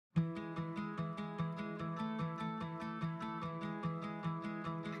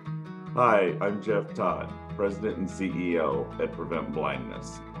Hi, I'm Jeff Todd, President and CEO at Prevent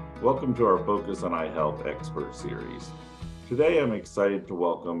Blindness. Welcome to our Focus on Eye Health Expert Series. Today, I'm excited to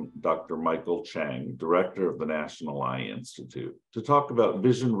welcome Dr. Michael Chiang, Director of the National Eye Institute, to talk about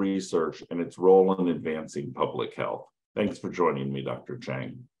vision research and its role in advancing public health. Thanks for joining me, Dr.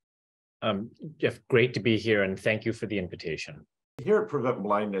 Chiang. Jeff, great to be here, and thank you for the invitation. Here at Prevent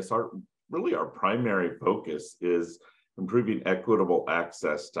Blindness, our primary focus is improving equitable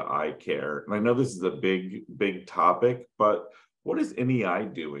access to eye care. And I know this is a big topic, but what is NEI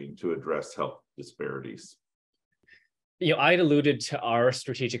doing to address health disparities? I alluded to our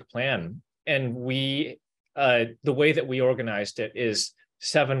strategic plan, and the way that we organized it is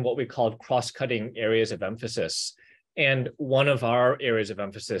 7 what we called cross-cutting areas of emphasis. And one of our areas of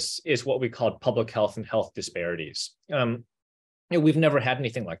emphasis is what we called public health and health disparities. We've never had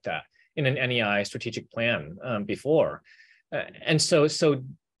anything like that in an NEI strategic plan before. And so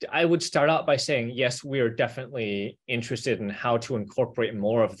I would start out by saying, yes, we are definitely interested in how to incorporate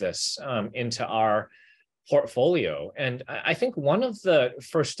more of this into our portfolio. And I think one of the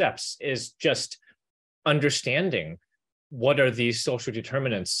first steps is just understanding what are these social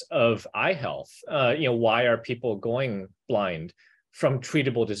determinants of eye health? Why are people going blind from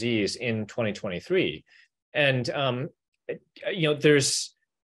treatable disease in 2023? And, there's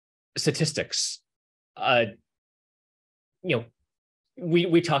statistics.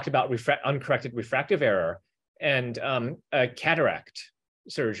 We talked about uncorrected refractive error and cataract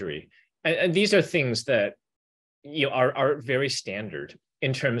surgery. And these are things that are very standard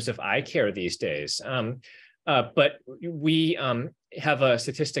in terms of eye care these days. But we have a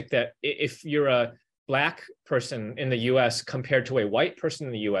statistic that if you're a Black person in the US compared to a white person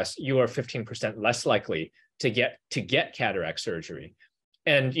in the US, you are 15% less likely to get cataract surgery.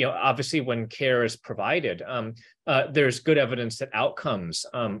 And obviously, when care is provided, there's good evidence that outcomes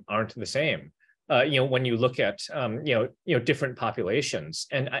aren't the same. When you look at different populations,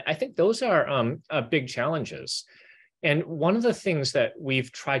 and I think those are big challenges. And one of the things that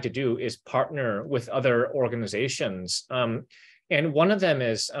we've tried to do is partner with other organizations. And one of them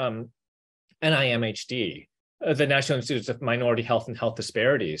is NIMHD, the National Institutes of Minority Health and Health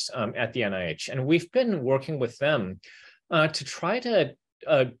Disparities at the NIH. And we've been working with them to try to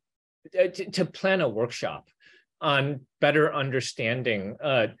plan a workshop on better understanding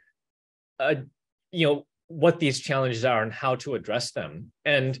what these challenges are and how to address them.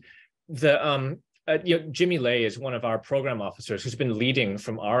 And Jimmy Lay is one of our program officers who's been leading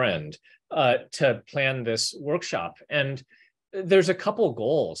from our end to plan this workshop. And there's a couple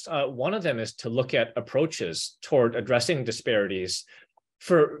goals. One of them is to look at approaches toward addressing disparities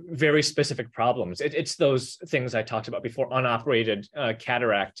for very specific problems. It's those things I talked about before: unoperated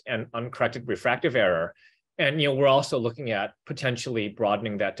cataract and uncorrected refractive error. And we're also looking at potentially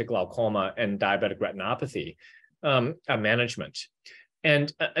broadening that to glaucoma and diabetic retinopathy management.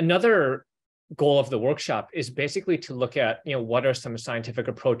 And another goal of the workshop is basically to look at what are some scientific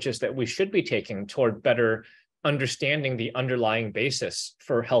approaches that we should be taking toward better understanding the underlying basis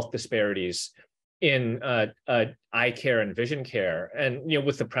for health disparities in eye care and vision care, and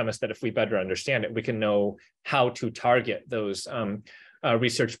with the premise that if we better understand it, we can know how to target those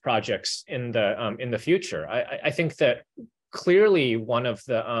research projects in the future. I think that clearly one of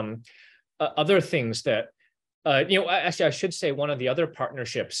the other things that actually I should say one of the other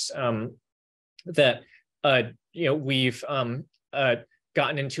partnerships that we've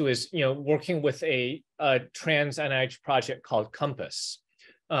gotten into is working with a trans NIH project called Compass.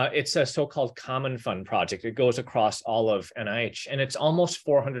 It's a so-called common fund project. It goes across all of NIH, and it's almost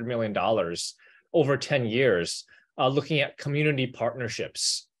 $400 million over 10 years, looking at community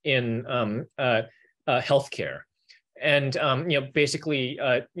partnerships in healthcare, and basically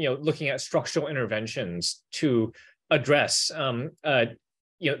looking at structural interventions to address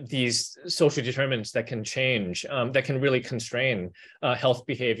these social determinants that can change, that can really constrain health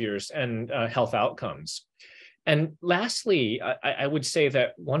behaviors and health outcomes. And lastly, I would say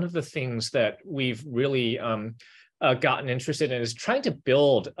that one of the things that we've really gotten interested in is trying to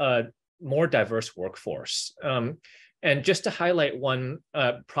build a more diverse workforce. And just to highlight one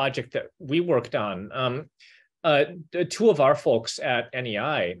project that we worked on, 2 of our folks at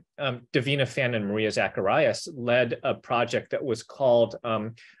NEI, Davina Fan and Maria Zacharias, led a project that was called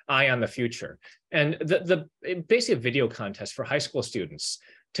Eye on the Future. And the basically a video contest for high school students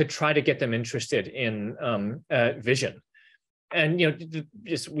to try to get them interested in vision. And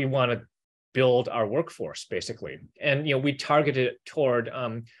we want to build our workforce, basically. And we targeted it toward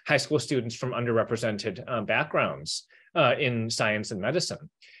high school students from underrepresented backgrounds in science and medicine.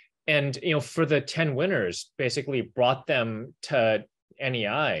 And for the 10 winners, basically brought them to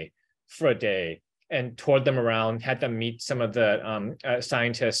NEI for a day and toured them around, had them meet some of the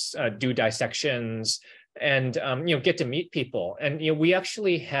scientists, do dissections, and get to meet people. And we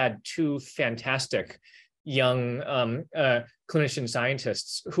actually had two fantastic young clinician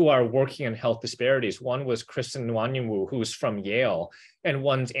scientists who are working in health disparities. One was Kristen Wanyuwu, who's from Yale, and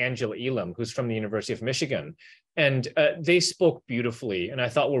one's Angela Elam, who's from the University of Michigan. And they spoke beautifully, and I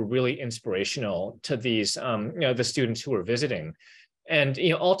thought were really inspirational to these, the students who were visiting. And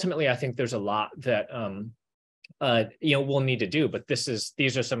ultimately, I think there's a lot that we'll need to do. But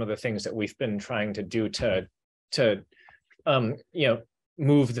these are some of the things that we've been trying to do to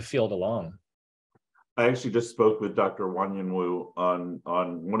move the field along. I actually just spoke with Dr. Wanyuwu on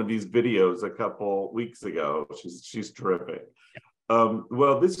one of these videos a couple weeks ago. She's terrific.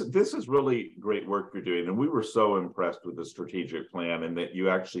 Well, this is really great work you're doing, and we were so impressed with the strategic plan and that you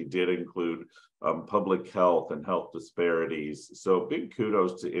actually did include public health and health disparities. So big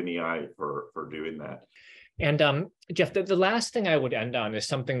kudos to NEI for doing that. And Jeff, the last thing I would end on is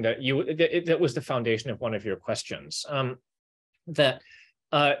something that that was the foundation of one of your questions. That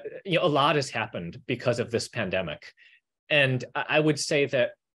a lot has happened because of this pandemic, and I would say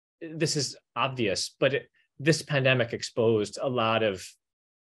that this is obvious, but this pandemic exposed a lot of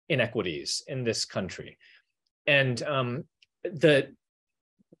inequities in this country. And the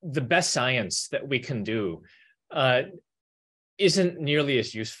best science that we can do isn't nearly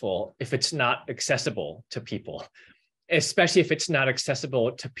as useful if it's not accessible to people, especially if it's not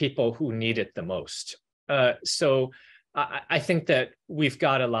accessible to people who need it the most. So I think that we've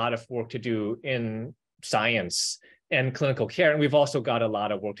got a lot of work to do in science and clinical care. And we've also got a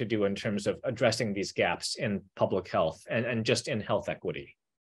lot of work to do in terms of addressing these gaps in public health and just in health equity.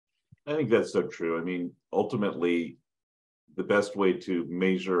 I think that's so true. I mean, ultimately, the best way to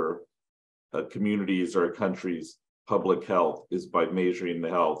measure a community's or a country's public health is by measuring the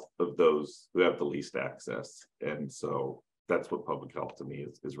health of those who have the least access. And so that's what public health to me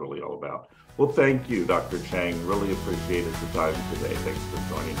is really all about. Well, thank you, Dr. Chiang. Really appreciated the time today. Thanks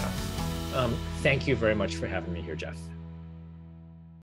for joining us. Thank you very much for having me here, Jeff.